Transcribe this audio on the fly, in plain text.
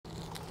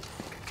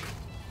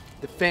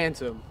the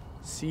Phantom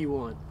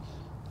C1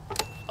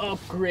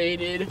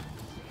 upgraded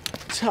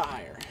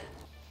tire.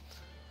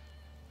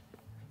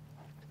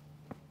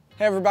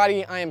 Hey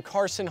everybody, I am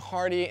Carson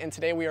Hardy, and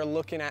today we are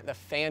looking at the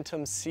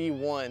Phantom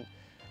C1.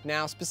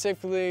 Now,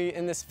 specifically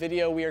in this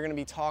video, we are going to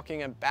be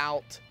talking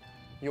about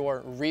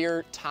your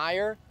rear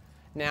tire.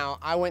 Now,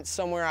 I went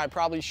somewhere I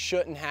probably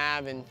shouldn't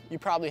have, and you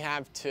probably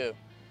have too.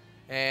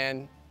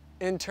 And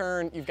in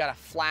turn, you've got a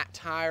flat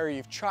tire,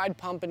 you've tried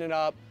pumping it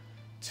up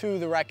to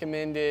the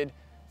recommended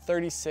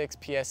 36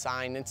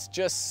 PSI, and it's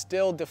just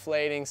still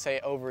deflating, say,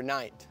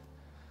 overnight.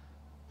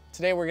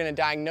 Today we're going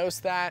to diagnose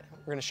that,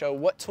 we're going to show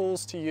what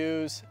tools to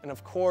use, and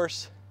of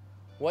course,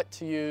 what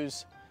to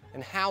use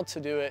and how to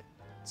do it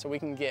so we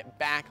can get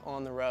back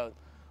on the road.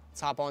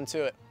 Let's hop on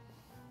to it.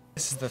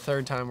 This is the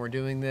third time we're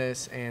doing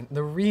this, and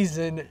the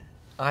reason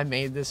I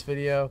made this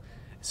video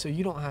is so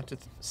you don't have to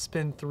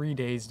spend 3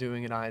 days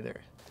doing it either.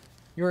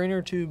 Your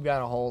inner tube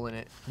got a hole in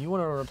it, you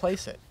want to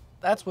replace it.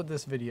 That's what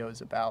this video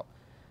is about.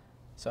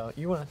 So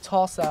you want to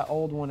toss that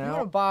old one out. You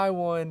want to buy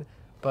one,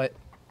 but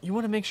you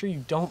want to make sure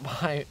you don't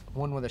buy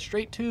one with a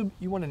straight tube.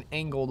 You want an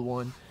angled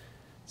one.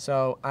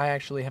 So I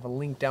actually have a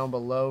link down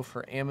below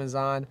for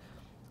Amazon.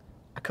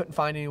 I couldn't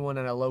find anyone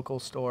at a local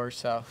store,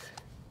 so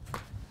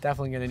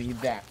definitely gonna need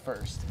that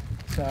first.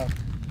 So I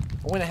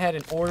went ahead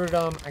and ordered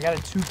them. I got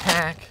a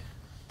 2-pack,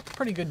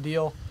 pretty good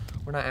deal.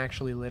 We're not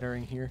actually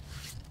littering here.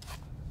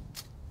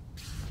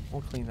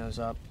 We'll clean those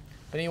up.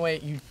 But anyway,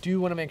 you do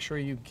want to make sure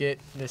you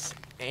get this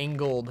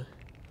angled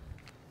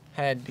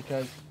head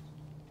because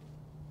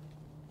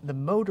the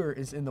motor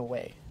is in the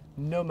way,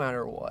 no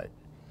matter what.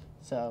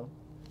 So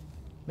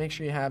make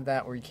sure you have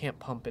that or you can't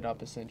pump it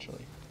up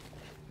essentially.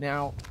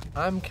 Now,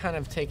 I'm kind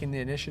of taking the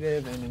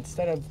initiative, and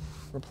instead of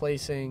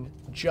replacing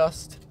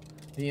just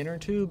the inner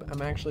tube,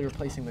 I'm actually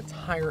replacing the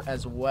tire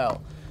as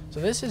well. So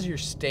this is your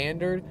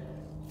standard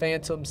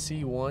Phantom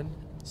C1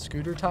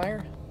 scooter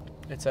tire.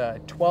 It's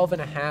a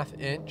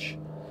 12.5-inch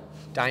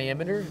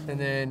diameter, and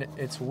then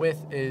its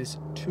width is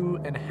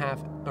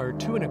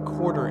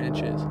 2.25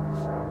 inches.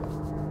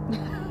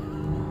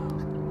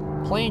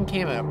 Plane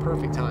came at a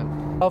perfect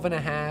time.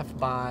 12.5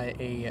 by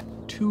a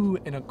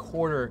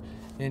 2.25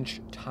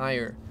 inch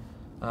tire.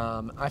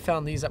 I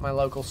found these at my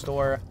local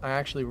store. I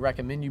actually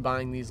recommend you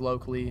buying these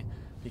locally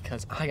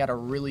because I got a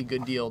really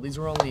good deal. These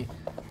were only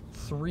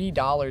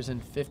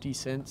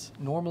 $3.50,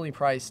 normally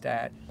priced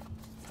at,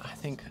 I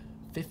think,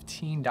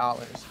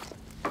 $15.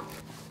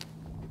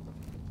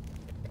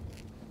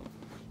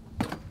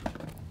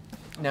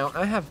 Now,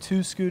 I have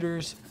 2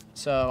 scooters,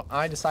 so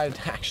I decided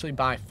to actually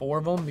buy 4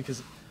 of them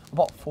because I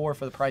bought 4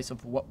 for the price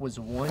of what was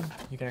 1.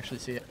 You can actually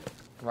see it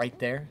right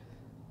there.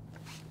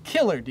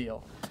 Killer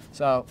deal.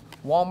 So,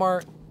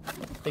 Walmart,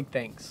 big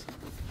thanks.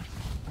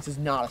 This is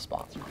not a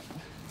sponsor.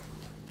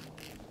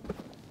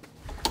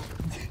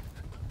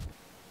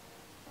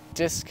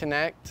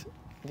 Disconnect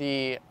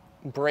the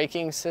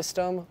braking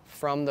system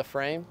from the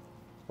frame.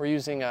 We're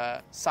using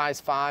a size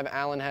 5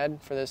 Allen head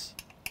for this.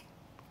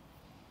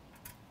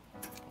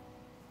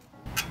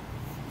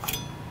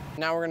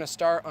 Now we're going to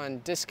start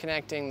on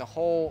disconnecting the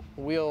whole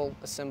wheel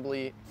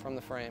assembly from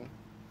the frame.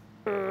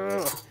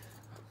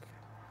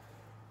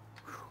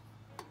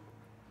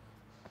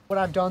 What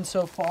I've done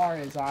so far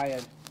is I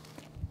have,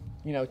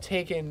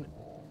 taken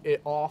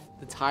it off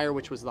the tire,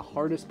 which was the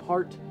hardest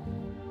part.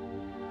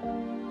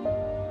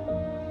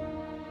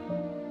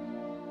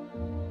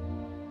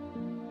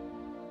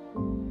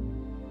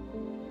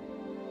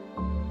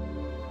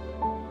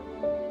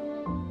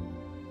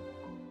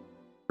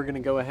 We're going to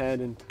go ahead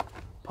and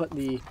put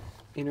the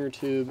inner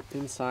tube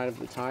inside of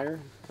the tire.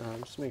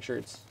 Just make sure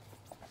it's,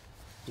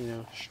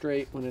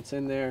 straight when it's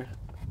in there.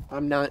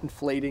 I'm not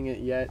inflating it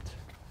yet.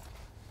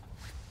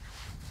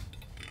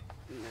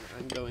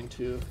 I'm going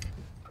to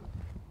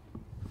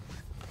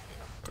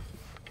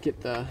get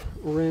the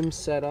rim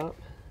set up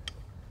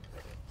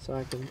so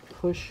I can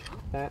push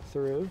that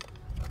through.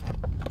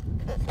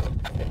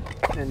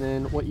 And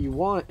then what you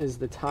want is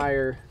the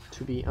tire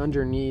to be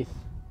underneath,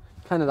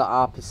 kind of the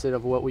opposite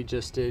of what we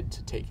just did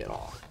to take it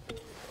off.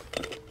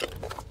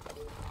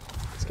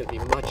 It's going to be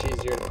much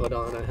easier to put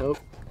on, I hope.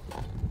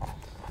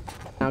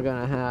 Now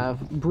going to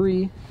have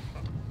Bree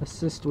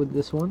assist with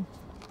this one.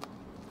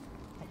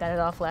 I got it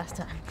off last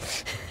time.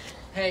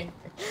 Hey,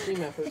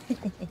 team effort.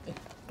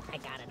 I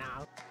got it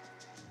off.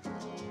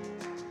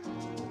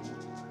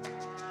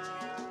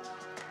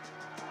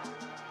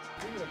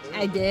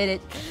 I did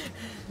it.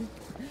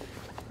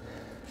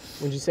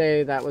 Would you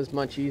say that was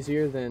much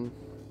easier than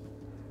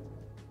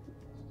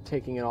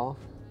taking it off?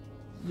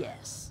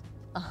 Yes,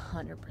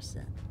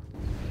 100%.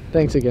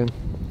 Thanks again.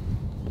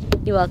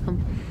 You're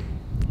welcome.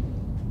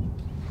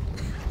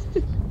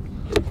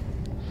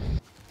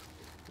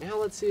 Now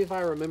let's see if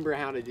I remember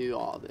how to do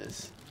all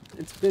this.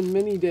 It's been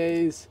many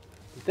days.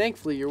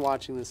 Thankfully, you're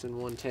watching this in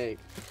one take.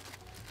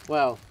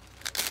 Well,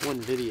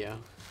 one video.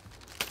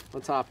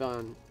 Let's hop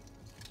on.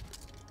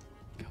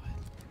 Go ahead.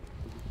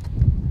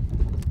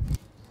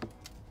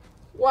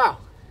 Wow,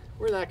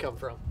 where'd that come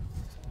from?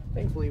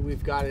 Thankfully,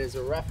 we've got it as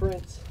a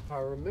reference. If I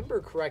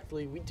remember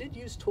correctly, we did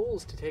use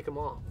tools to take them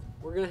off.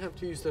 We're gonna have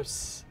to use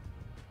those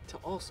to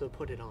also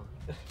put it on.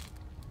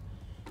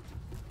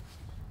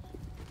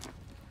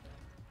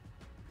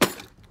 I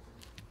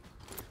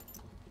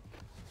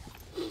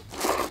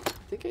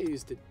think I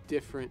used a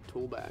different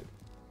tool bag.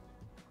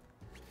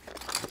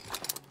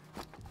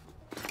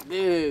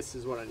 This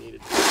is what I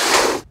needed.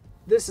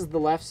 This is the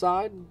left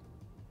side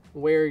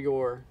where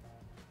your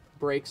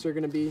brakes are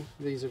gonna be.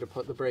 These are to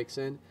put the brakes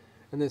in.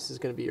 And this is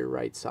gonna be your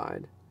right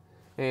side.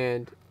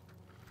 And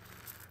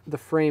the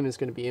frame is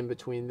gonna be in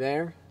between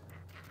there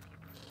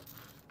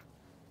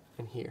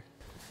and here.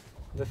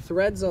 The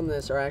threads on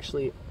this are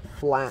actually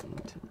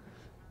flattened,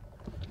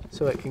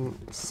 so it can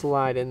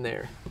slide in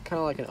there, kind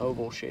of like an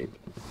oval shape.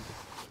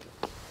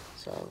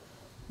 So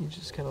you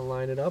just kind of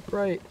line it up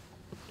right,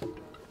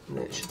 and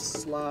it should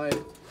slide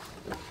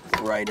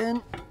right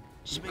in.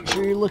 Just make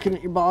sure you're looking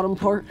at your bottom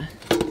part.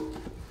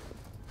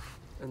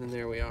 And then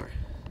there we are.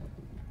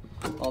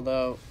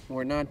 Although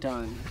we're not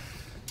done,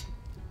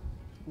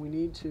 we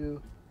need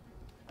to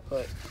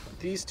put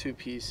these two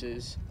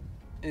pieces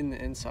in the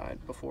inside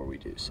before we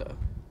do so.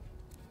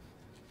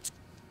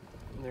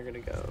 And they're gonna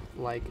go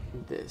like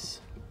this.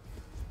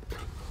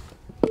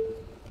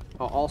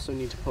 I'll also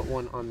need to put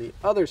one on the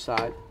other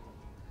side.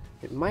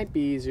 It might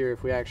be easier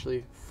if we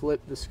actually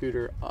flip the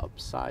scooter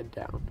upside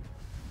down.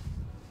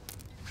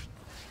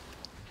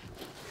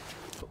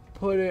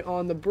 Put it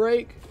on the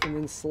brake and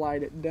then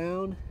slide it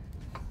down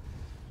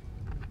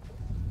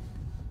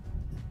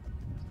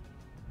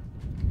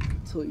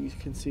until you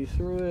can see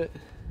through it.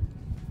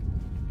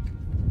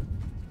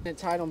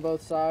 It's tight on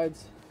both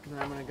sides, and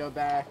then I'm gonna go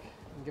back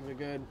and give it a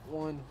good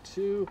 1,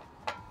 2.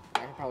 I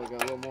can probably go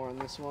a little more on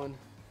this one.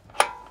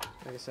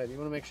 Like I said, you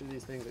wanna make sure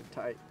these things are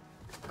tight.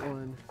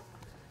 1,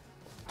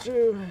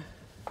 2.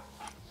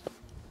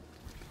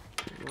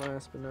 And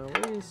last but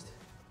not least,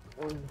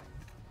 1,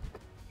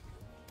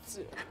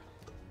 2.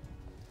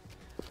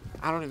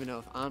 I don't even know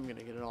if I'm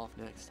gonna get it off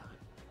next time.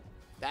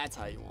 That's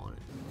how you want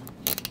it.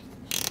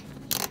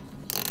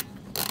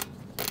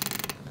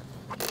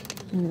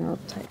 No,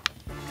 tight.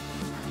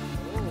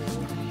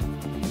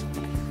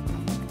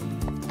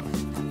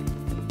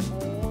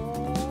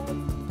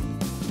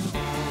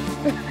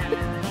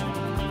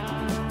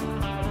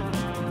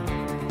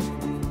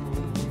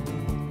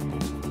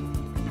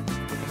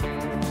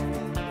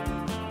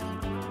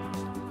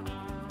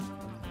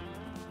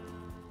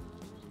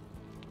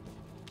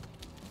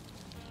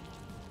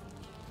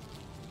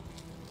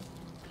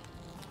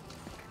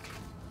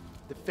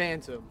 The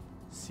Phantom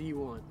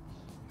C1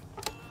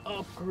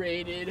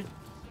 upgraded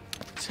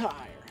tire.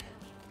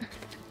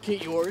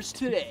 Get yours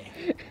today.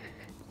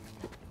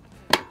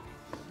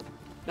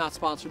 Not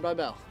sponsored by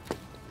Bell,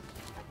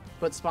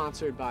 but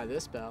sponsored by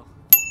this Bell.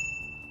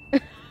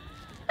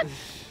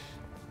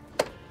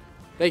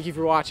 Thank you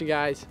for watching,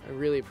 guys. I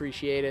really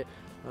appreciate it.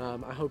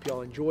 I hope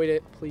y'all enjoyed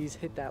it. Please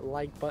hit that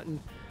like button.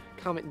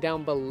 Comment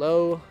down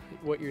below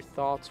what your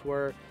thoughts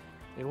were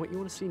and what you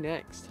want to see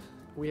next.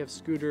 We have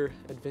scooter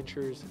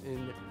adventures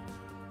in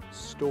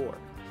store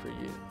for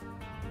you.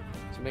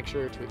 So make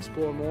sure to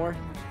explore more.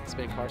 It's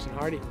been Carson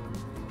Hardy.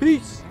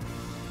 Peace!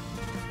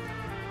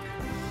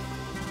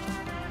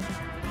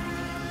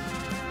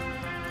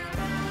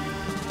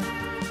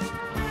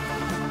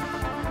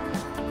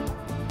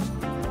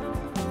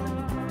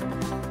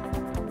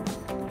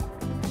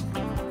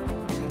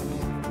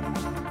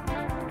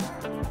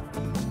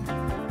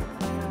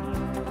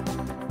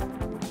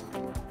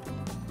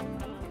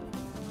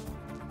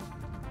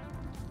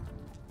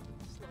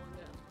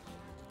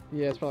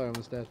 Yeah, it's probably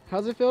almost dead.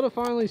 How's it feel to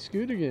finally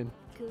scoot again?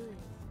 Good.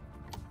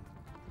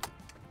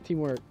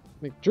 Teamwork.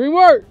 Make dream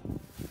work!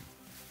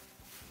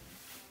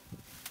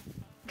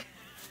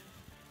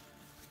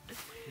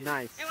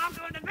 Nice. And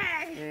welcome to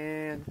bed.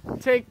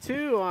 And take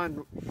 2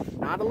 on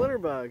Not a Litter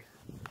Bug.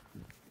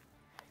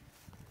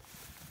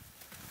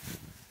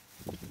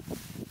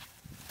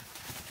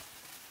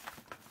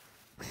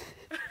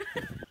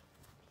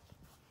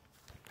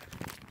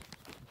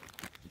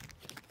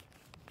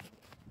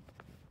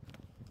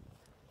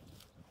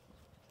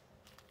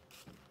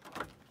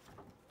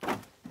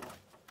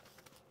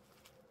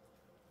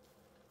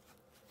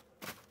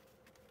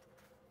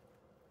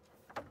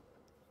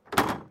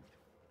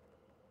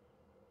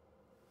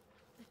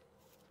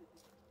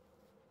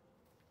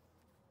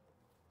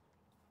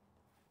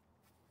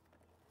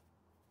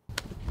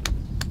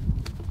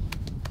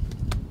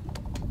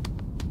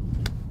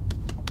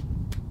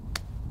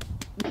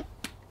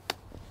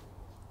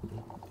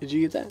 Did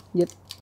you get that? Yep.